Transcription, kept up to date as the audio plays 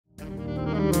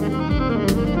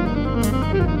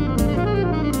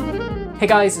Hey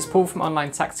guys, it's Paul from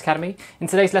Online Sax Academy. In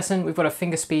today's lesson, we've got a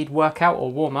finger speed workout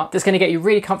or warm-up that's going to get you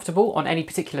really comfortable on any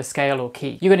particular scale or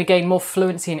key. You're going to gain more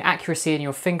fluency and accuracy in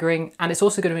your fingering, and it's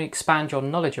also going to expand your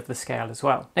knowledge of the scale as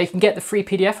well. Now you can get the free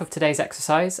PDF of today's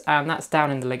exercise, and that's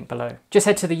down in the link below. Just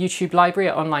head to the YouTube library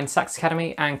at Online Sax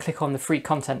Academy and click on the free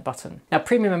content button. Now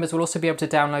premium members will also be able to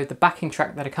download the backing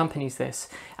track that accompanies this,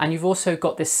 and you've also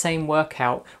got this same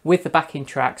workout with the backing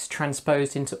tracks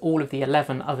transposed into all of the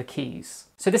 11 other keys.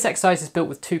 So this exercise is built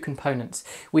with two components.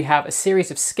 We have a series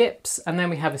of skips and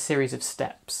then we have a series of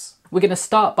steps. We're going to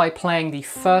start by playing the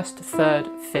first, third,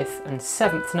 fifth and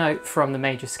seventh note from the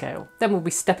major scale. Then we'll be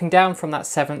stepping down from that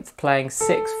seventh, playing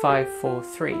 6, 5, 4,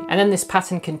 3. And then this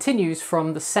pattern continues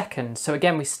from the second. So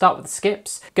again, we start with the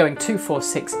skips, going 2, 4,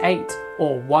 6, 8,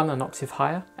 or 1 an octave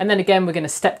higher. And then again, we're going to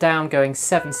step down, going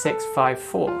 7, 6, 5,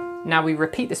 4. Now we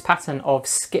repeat this pattern of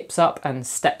skips up and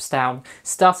steps down,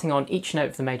 starting on each note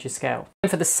of the major scale.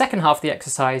 And for the second half of the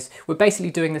exercise, we're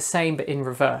basically doing the same but in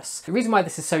reverse. The reason why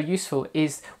this is so useful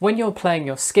is when you're playing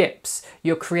your skips,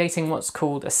 you're creating what's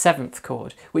called a seventh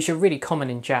chord, which are really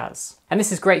common in jazz. And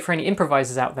this is great for any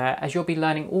improvisers out there, as you'll be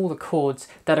learning all the chords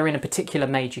that are in a particular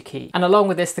major key. And along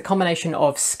with this, the combination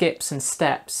of skips and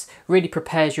steps really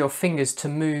prepares your fingers to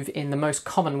move in the most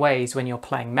common ways when you're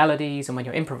playing melodies and when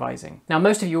you're improvising. Now,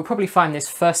 most of you will probably find this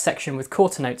first section with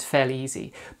quarter notes fairly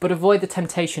easy, but avoid the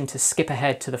temptation to skip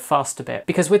ahead to the faster bit,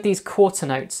 because with these quarter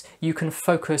notes, you can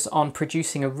focus on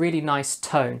producing a really nice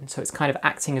tone, so it's kind of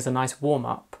acting as a nice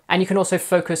warm-up. And you can also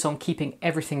focus on keeping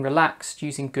everything relaxed,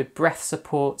 using good breath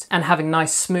support, and having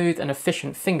nice, smooth and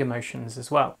efficient finger motions as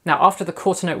well. Now, after the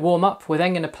quarter note warm-up, we're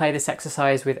then going to play this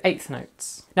exercise with eighth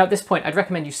notes. Now, at this point, I'd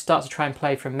recommend you start to try and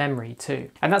play from memory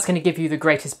too. And that's going to give you the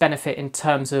greatest benefit in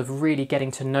terms of really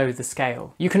getting to know the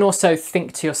scale. You can also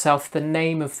think to yourself the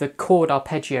name of the chord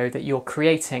arpeggio that you're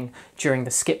creating during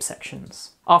the skip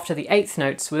sections. After the eighth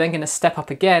notes, we're then going to step up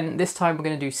again. This time we're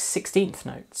going to do 16th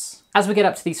notes. As we get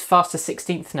up to these faster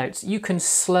 16th notes, you can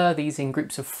slur these in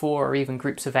groups of 4 or even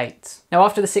groups of 8. Now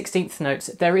after the 16th notes,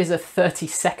 there is a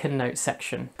 32nd note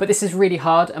section, but this is really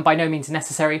hard and by no means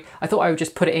necessary. I thought I would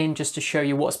just put it in just to show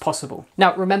you what's possible.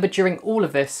 Now remember, during all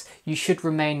of this, you should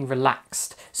remain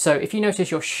relaxed. So if you notice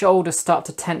your shoulders start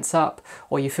to tense up,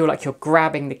 or you feel like you're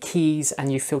grabbing the keys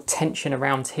and you feel tension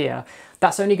around here,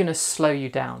 that's only going to slow you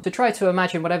down. So try to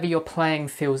imagine whatever you're playing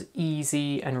feels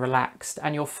easy and relaxed,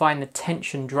 and you'll find the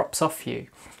tension drops off you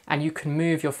and you can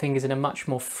move your fingers in a much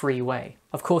more free way.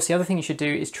 Of course, the other thing you should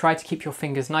do is try to keep your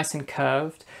fingers nice and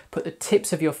curved, put the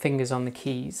tips of your fingers on the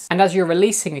keys, and as you're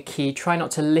releasing a key, try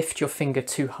not to lift your finger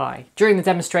too high. During the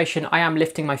demonstration, I am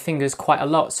lifting my fingers quite a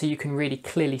lot so you can really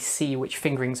clearly see which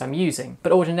fingerings I'm using.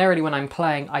 But ordinarily when I'm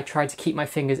playing, I try to keep my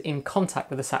fingers in contact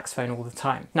with the saxophone all the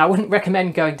time. Now, I wouldn't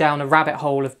recommend going down a rabbit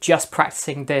hole of just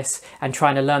practicing this and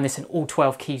trying to learn this in all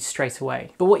 12 keys straight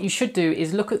away. But what you should do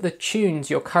is look at the tunes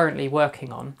you're currently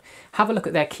working on, have a look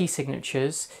at their key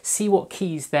signatures, see what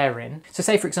keys they're in. So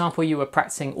say for example you were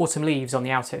practicing Autumn Leaves on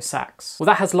the alto sax. Well,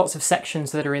 that has lots of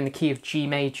sections that are in the key of G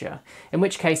major, in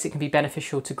which case it can be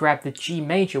beneficial to grab the G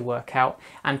major workout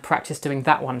and practice doing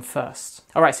that one first.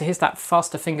 Alright, so here's that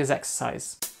faster fingers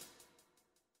exercise.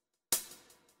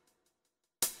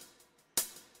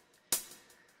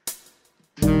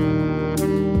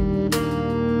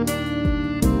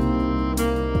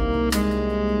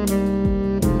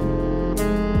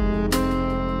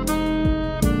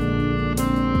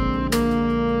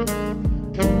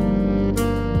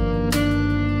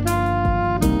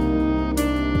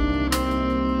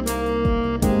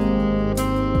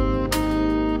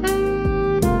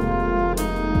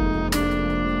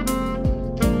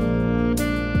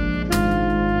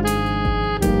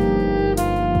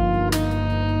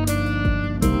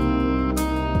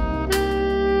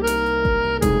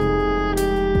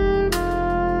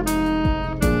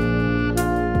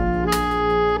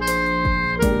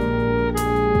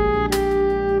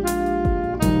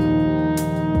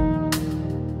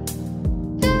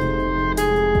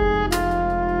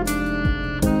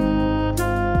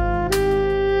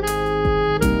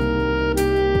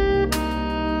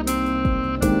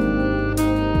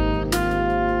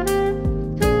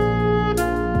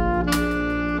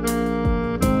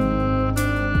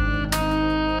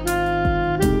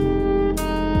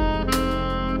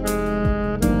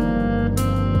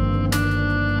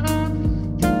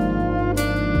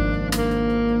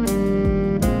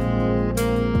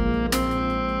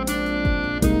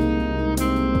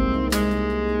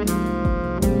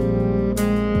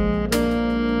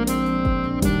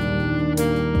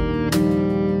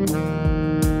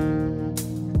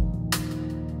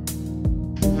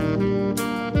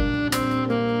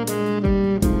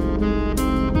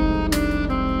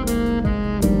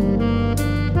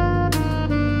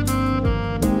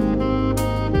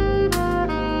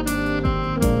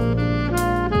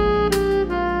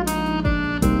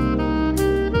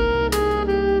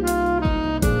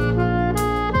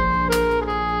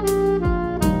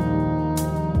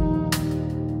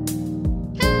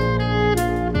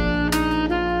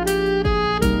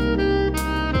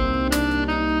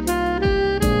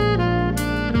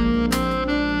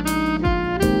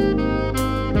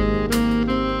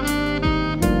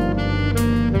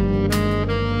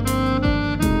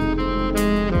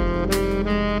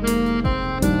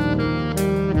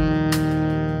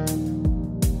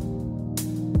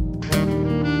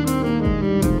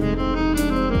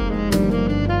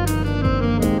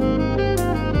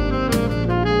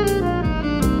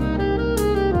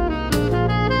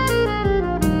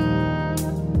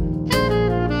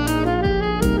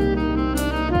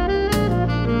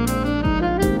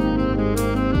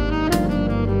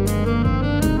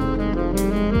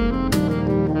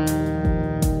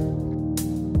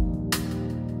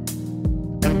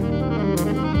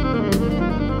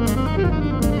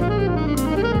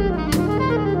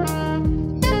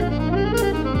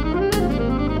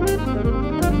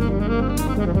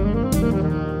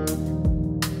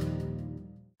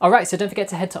 Alright, so don't forget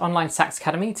to head to Online Sax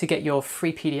Academy to get your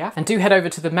free PDF, and do head over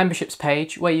to the memberships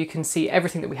page where you can see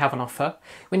everything that we have on offer.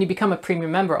 When you become a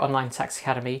premium member at Online Sax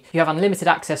Academy, you have unlimited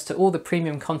access to all the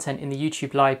premium content in the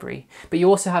YouTube library, but you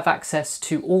also have access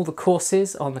to all the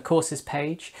courses on the courses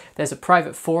page. There's a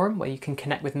private forum where you can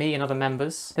connect with me and other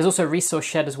members. There's also a resource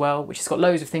shed as well, which has got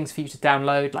loads of things for you to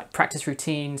download, like practice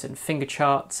routines and finger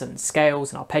charts and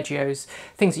scales and arpeggios,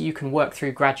 things that you can work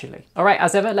through gradually. Alright,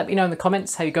 as ever, let me know in the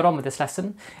comments how you got on with this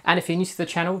lesson. And if you're new to the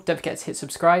channel, don't forget to hit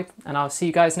subscribe, and I'll see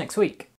you guys next week.